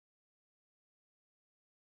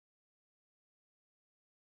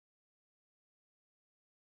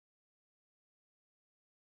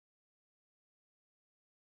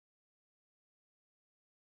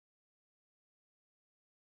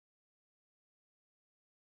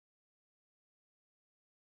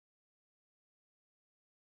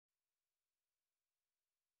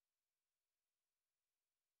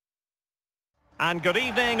And good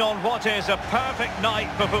evening on what is a perfect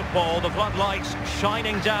night for football. The floodlights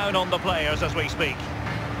shining down on the players as we speak.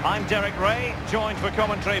 I'm Derek Ray, joined for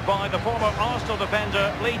commentary by the former Arsenal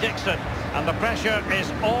defender Lee Dixon. And the pressure is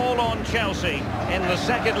all on Chelsea in the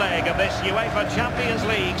second leg of this UEFA Champions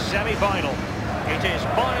League semi-final. It is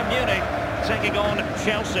Bayern Munich taking on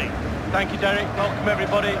Chelsea. Thank you, Derek. Welcome,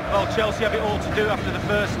 everybody. Well, Chelsea have it all to do after the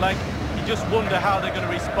first leg. You just wonder how they're going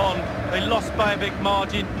to respond. They lost by a big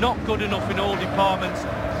margin, not good enough in all departments.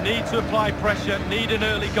 Need to apply pressure, need an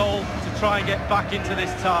early goal to try and get back into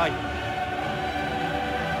this tie.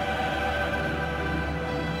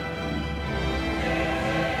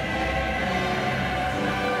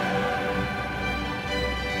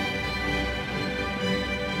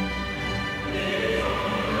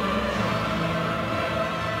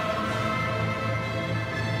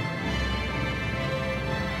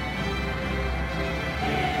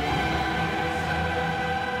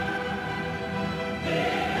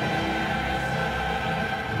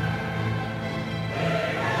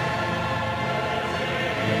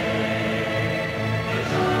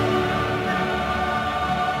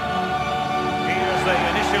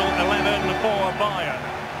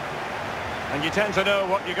 And you tend to know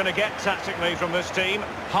what you're going to get tactically from this team.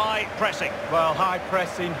 High pressing. Well, high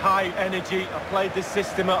pressing, high energy. I played this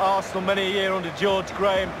system at Arsenal many a year under George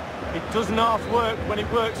Graham. It doesn't half work when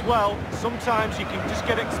it works well. Sometimes you can just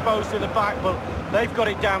get exposed to the back, but they've got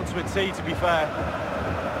it down to a T, to be fair.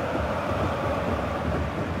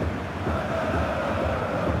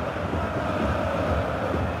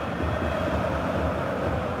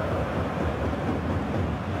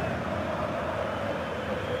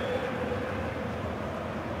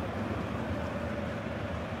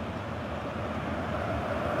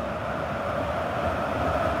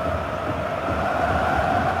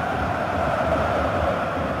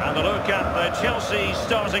 Chelsea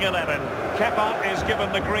starting 11. Kepa is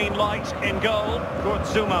given the green light in goal.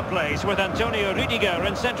 Zuma plays with Antonio Rudiger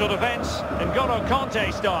in central defence. N'Golo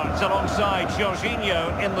Kanté starts alongside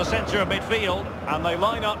Jorginho in the centre of midfield. And they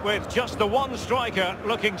line up with just the one striker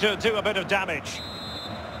looking to do a bit of damage.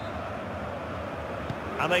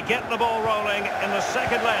 And they get the ball rolling in the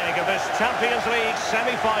second leg of this Champions League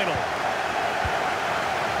semi-final.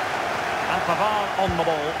 And Pavard on the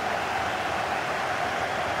ball.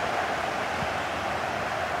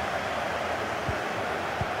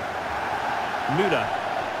 Müller.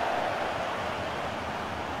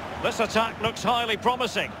 This attack looks highly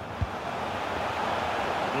promising.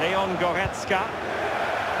 Leon Goretzka.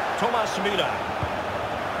 Thomas Müller.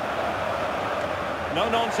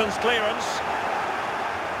 No-nonsense clearance.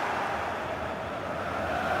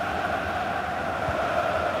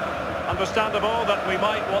 Understandable that we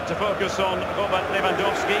might want to focus on Robert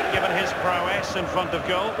Lewandowski, given his prowess in front of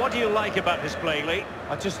goal. What do you like about his play, Lee?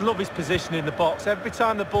 I just love his position in the box. Every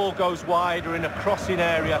time the ball goes wide or in a crossing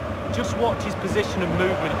area, just watch his position and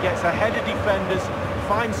movement. He gets ahead of defenders,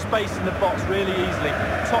 finds space in the box really easily.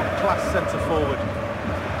 Top-class centre-forward.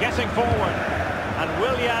 Getting forward, and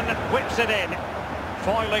Willian whips it in,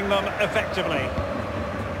 foiling them effectively.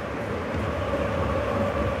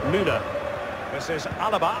 Müller. This is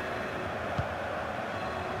Alaba.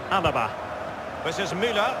 This is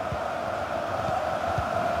Müller.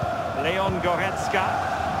 Leon Goretzka.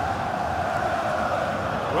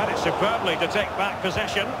 Read it superbly to take back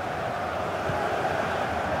possession.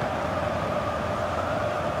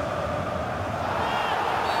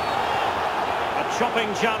 A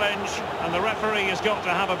chopping challenge, and the referee has got to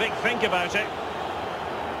have a big think about it.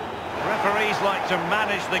 Referees like to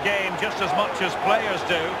manage the game just as much as players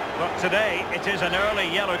do, but today it is an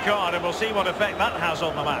early yellow card, and we'll see what effect that has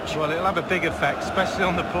on the match. Well, it'll have a big effect, especially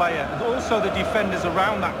on the player, and also the defenders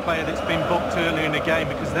around that player that's been booked early in the game,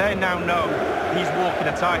 because they now know he's walking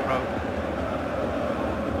a tightrope.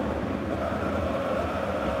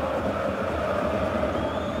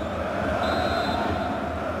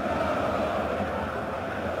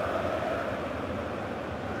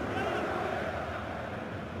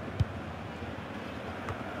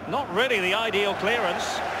 Not really the ideal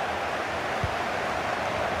clearance.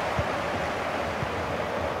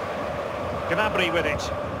 Gnabry with it.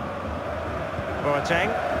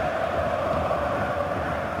 Boateng.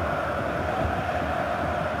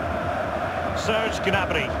 Serge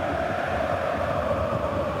Gnabry.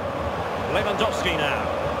 Lewandowski now.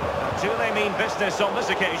 Do they mean business on this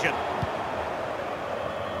occasion?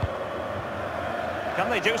 Can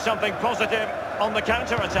they do something positive on the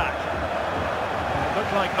counter-attack?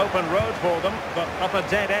 Looked like open road for them, but up a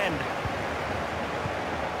dead end.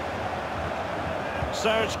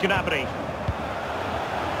 Serge Gnabry.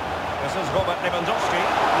 This is Robert Lewandowski.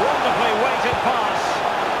 Wonderfully weighted pass.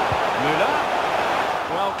 Müller.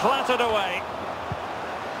 Well, clattered away.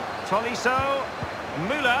 Tolisso,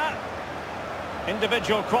 Müller.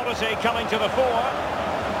 Individual quality coming to the fore.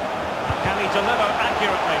 Can he deliver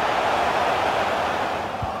accurately?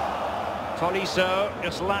 Tolisso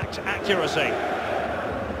just lacked accuracy.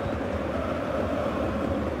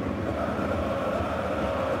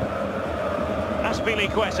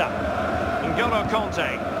 Azpilicueta. N'Golo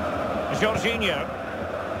Conte. Jorginho.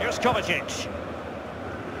 Here's Kovacic.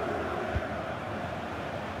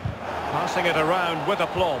 Passing it around with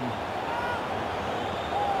aplomb.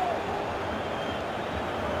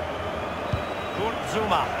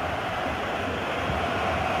 Zuma.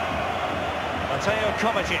 Mateo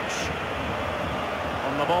Kovacic.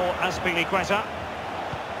 On the ball, Azpilicueta.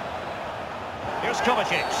 Here's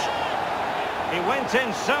Kovacic. He went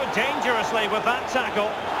in so dangerously with that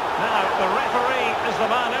tackle. Now, the referee is the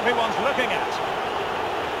man everyone's looking at.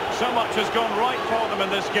 So much has gone right for them in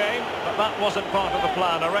this game, but that wasn't part of the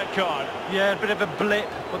plan, a red card. Yeah, a bit of a blip,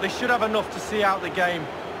 but they should have enough to see out the game.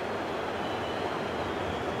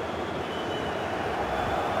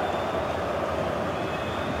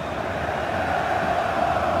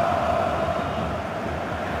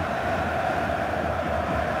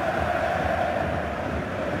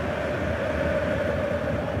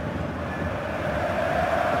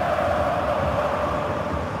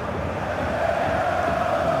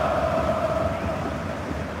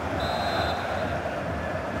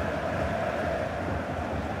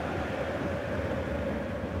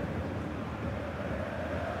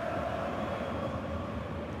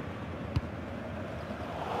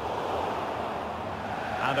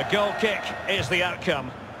 And a goal kick is the outcome.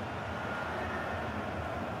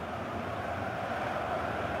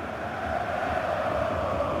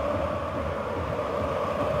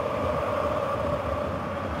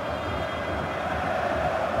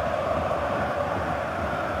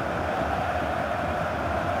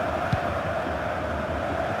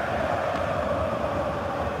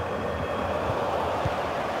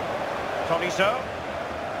 Tolisso.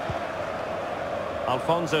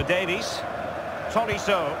 Alphonso Davies.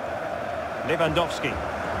 Tolisso, Lewandowski.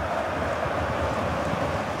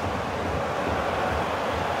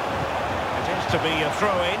 It is to be a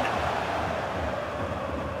throw-in.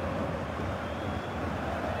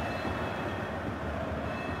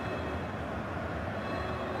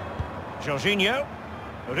 Jorginho,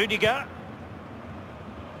 Rudiger.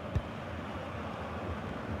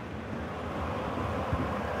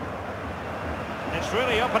 It's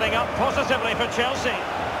really opening up positively for Chelsea.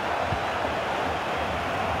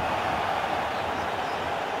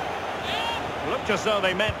 Looked as though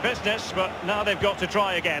they meant business, but now they've got to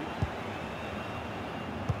try again.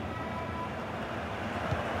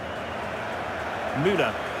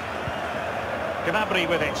 Müller. Gnabry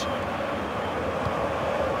with it.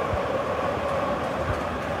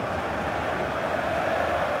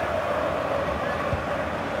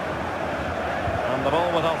 And the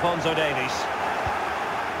ball with Alphonso Davies.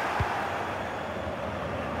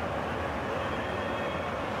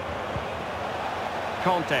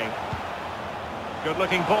 Conte. Good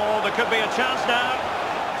looking ball, there could be a chance now.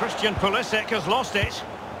 Christian Pulisic has lost it.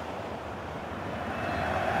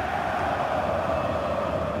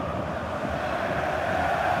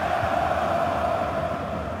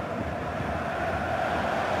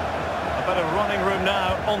 A bit of running room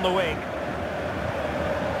now on the wing.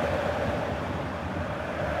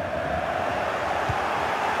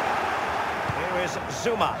 Here is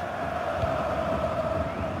Zuma.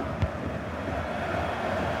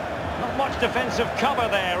 Much defensive cover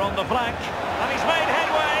there on the flank, and he's made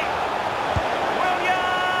headway.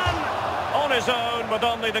 Willian on his own with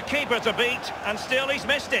only the keeper to beat, and still he's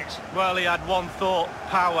missed it. Well, he had one thought,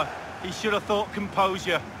 power. He should have thought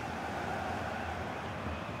composure.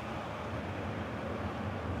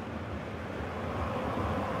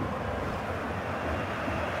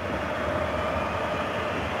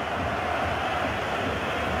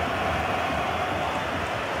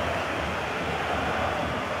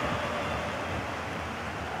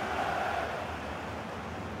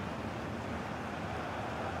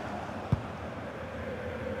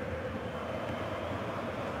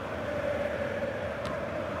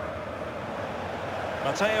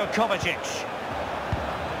 Mateo Kovacic.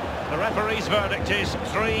 The referee's verdict is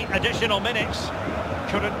 3 additional minutes.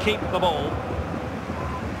 Couldn't keep the ball.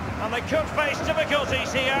 And they could face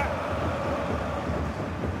difficulties here.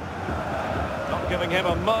 Not giving him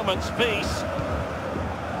a moment's peace.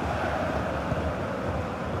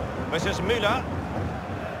 This is Müller.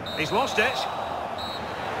 He's lost it.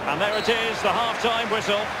 And there it is, the half-time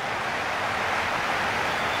whistle.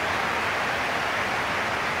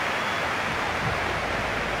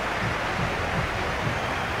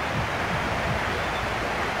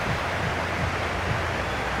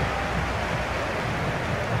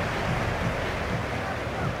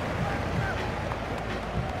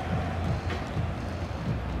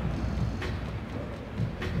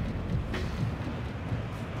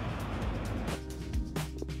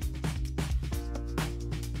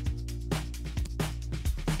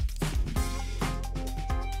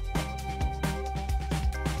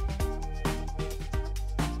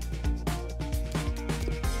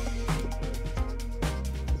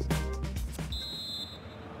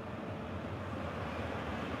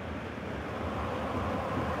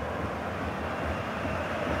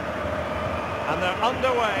 And they're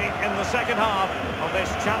underway in the second half of this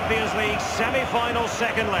Champions League semi-final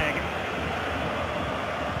second leg.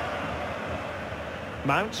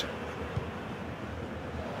 Mount.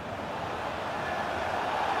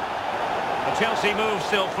 The Chelsea move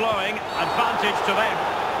still flowing, advantage to them.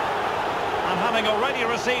 And having already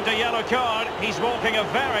received a yellow card, he's walking a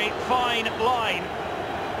very fine line.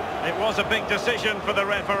 It was a big decision for the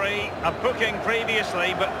referee, a booking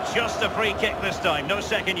previously, but just a free kick this time, no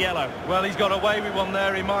second yellow. Well, he's got away with one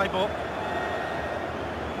there in my book.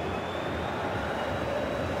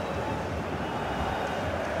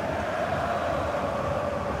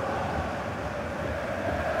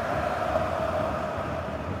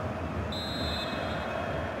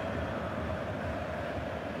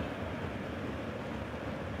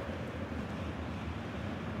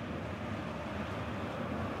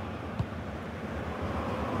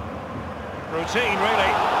 Routine,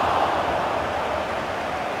 really.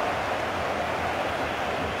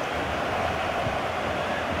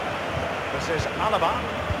 This is Alaba.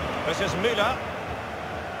 This is Müller.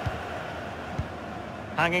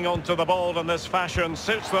 Hanging on to the ball in this fashion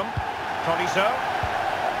suits them. Tolisso.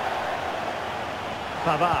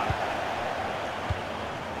 Pavard.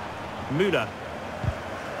 Müller.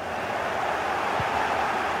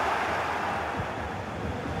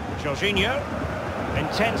 Jorginho.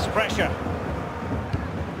 Intense pressure.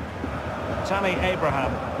 Tammy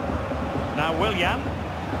Abraham. Now Willian.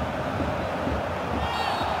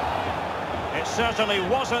 It certainly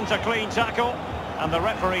wasn't a clean tackle, and the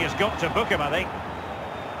referee has got to book him, I think.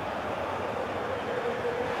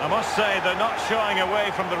 I must say they're not shying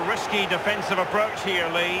away from the risky defensive approach here,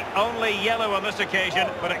 Lee. Only yellow on this occasion,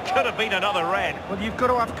 but it could have been another red. Well, you've got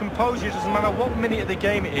to have composure. It doesn't matter what minute of the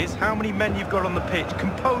game it is, how many men you've got on the pitch.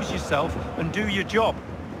 Compose yourself and do your job.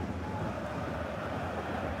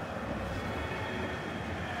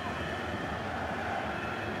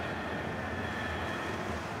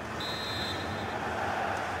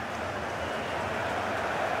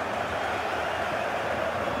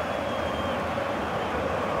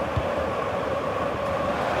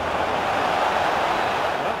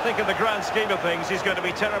 In the grand scheme of things, he's going to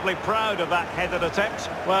be terribly proud of that headed attempt.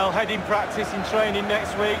 Well, heading practice in training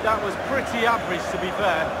next week, that was pretty average, to be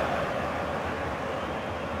fair.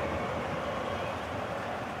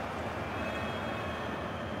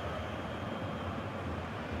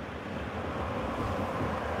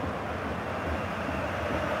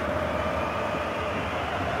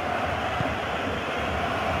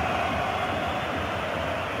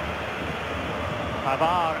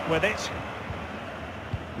 Pavard with it.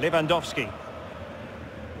 Lewandowski.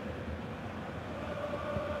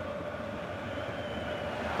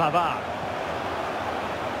 Pavard.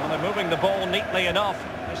 Well, they're moving the ball neatly enough.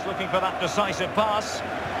 Just looking for that decisive pass.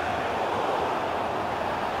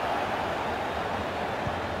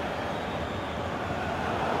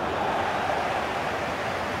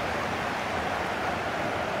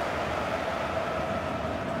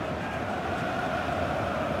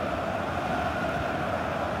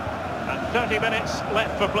 And 30 minutes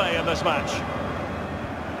left for play in this match.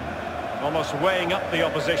 Almost weighing up the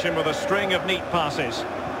opposition with a string of neat passes.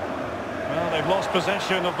 Well, they've lost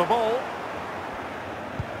possession of the ball.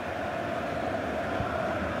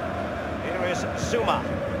 Here is Zuma.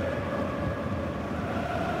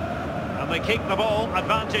 And they keep the ball.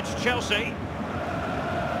 Advantage Chelsea.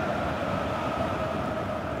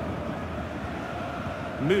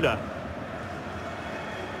 Müller.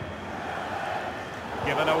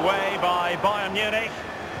 Given away by Bayern Munich.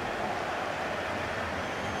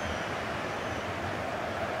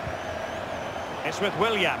 It's with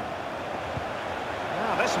Willian.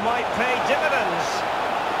 Now, this might pay dividends.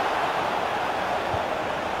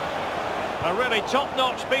 A really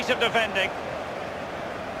top-notch piece of defending.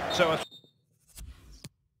 So a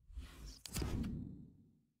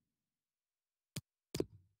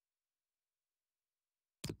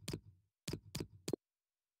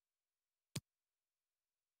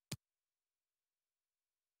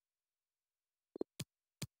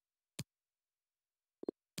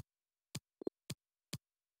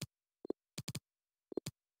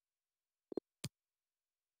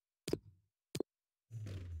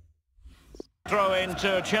throw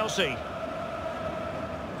into Chelsea.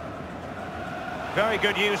 Very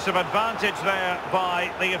good use of advantage there by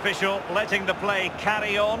the official, letting the play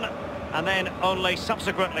carry on and then only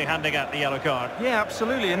subsequently handing out the yellow card. Yeah,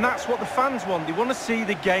 absolutely, and that's what the fans want. They want to see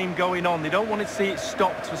the game going on. They don't want to see it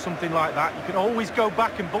stopped for something like that. You can always go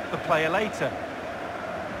back and book the player later.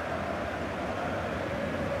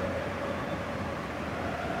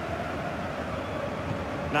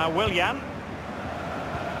 Now Willian.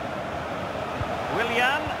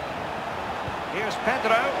 Here's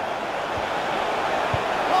Pedro.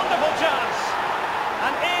 Wonderful chance.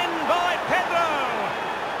 And in by Pedro.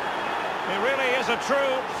 He really is a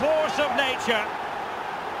true force of nature.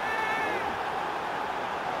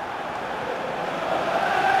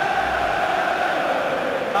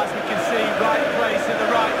 As we can see, right place at the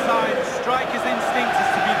right time. Striker's instinct is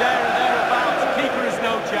to be there or thereabouts. Keeper has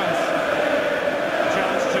no chance.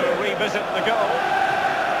 Chance to revisit the goal.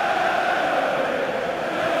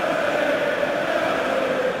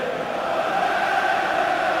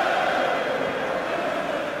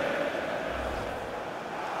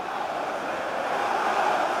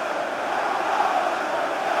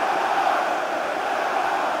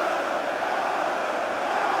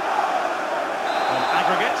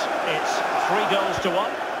 It's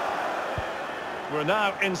 3-1. We're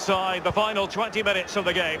now inside the final 20 minutes of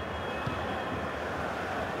the game.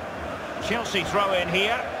 Chelsea throw in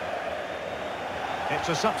here. It's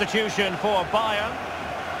a substitution for Bayern.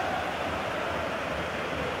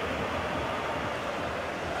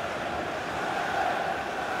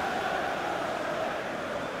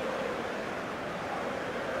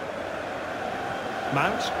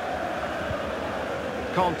 Mount.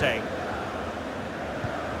 Conte.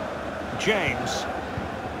 James.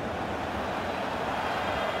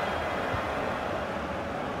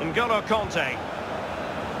 N'Golo Conte.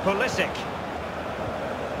 Pulisic.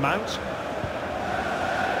 Mount.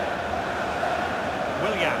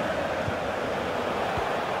 Willian.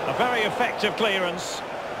 A very effective clearance.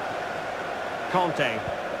 Conte.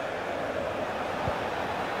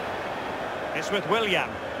 It's with Willian.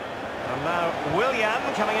 And now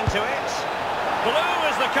Willian coming into it. Blue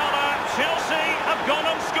is the colour. Chelsea have gone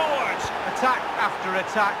and scored. Attack after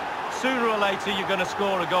attack. Sooner or later you're going to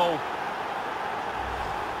score a goal.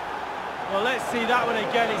 Well, let's see that one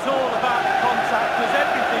again. It's all about the contact. Does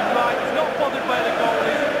everything right. He's not bothered where the goal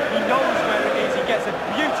is. He knows where it is. He gets a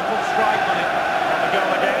beautiful strike on it. And the goal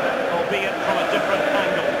again, albeit from a different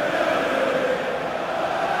angle.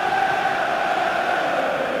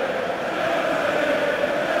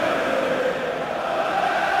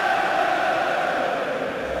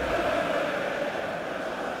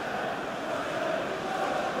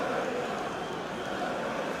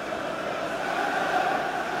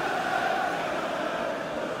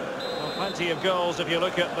 Plenty of goals if you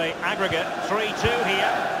look at the aggregate. 3-2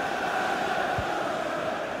 here.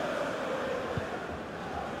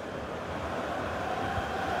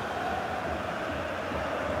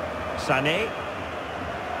 Sané.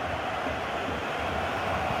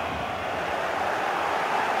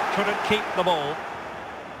 Couldn't keep the ball.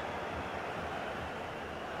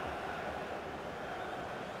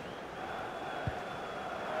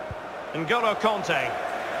 N'Golo Conte.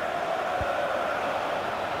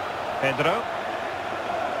 Pedro.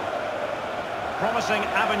 Promising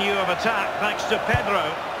avenue of attack thanks to Pedro.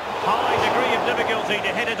 High degree of difficulty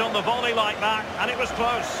to hit it on the volley like that, and it was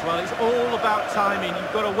close. Well, it's all about timing.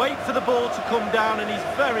 You've got to wait for the ball to come down, and he's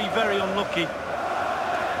very, very unlucky.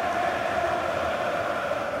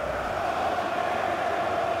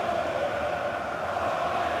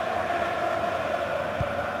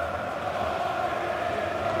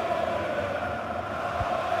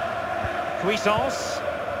 Puissance.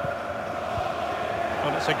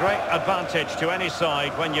 Well, it's a great advantage to any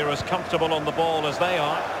side when you're as comfortable on the ball as they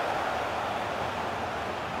are.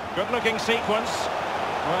 Good-looking sequence.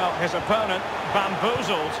 Well, his opponent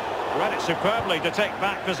bamboozled. Read it superbly to take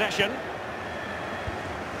back possession.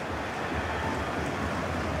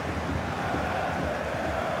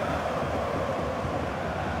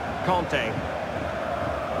 Conte.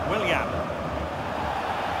 Willian.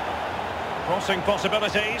 Crossing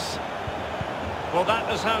possibilities. Well,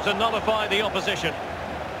 that is how to nullify the opposition.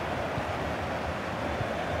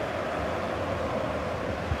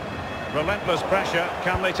 Relentless pressure.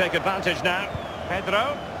 Can they take advantage now?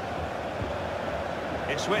 Pedro.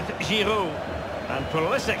 It's with Giroud. And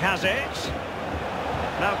Pulisic has it.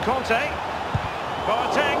 Now Conte.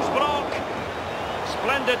 Boateng's block.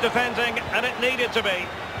 Splendid defending, and it needed to be.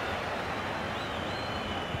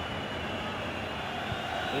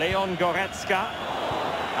 Leon Goretzka.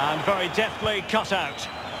 And very deftly cut out.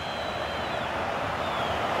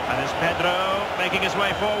 And it's Pedro making his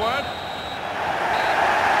way forward.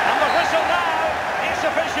 And the whistle now. It's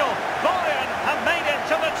official. Bayern have made it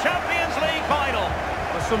to the Champions League final.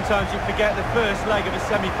 Well, sometimes you forget the first leg of a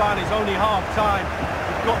semi-final is only half-time.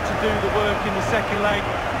 You've got to do the work in the second leg.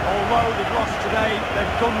 Although they've lost today,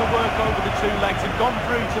 they've done the work over the two legs and gone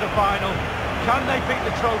through to the final. Can they pick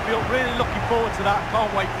the trophy up? Really looking forward to that. Can't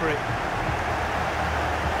wait for it.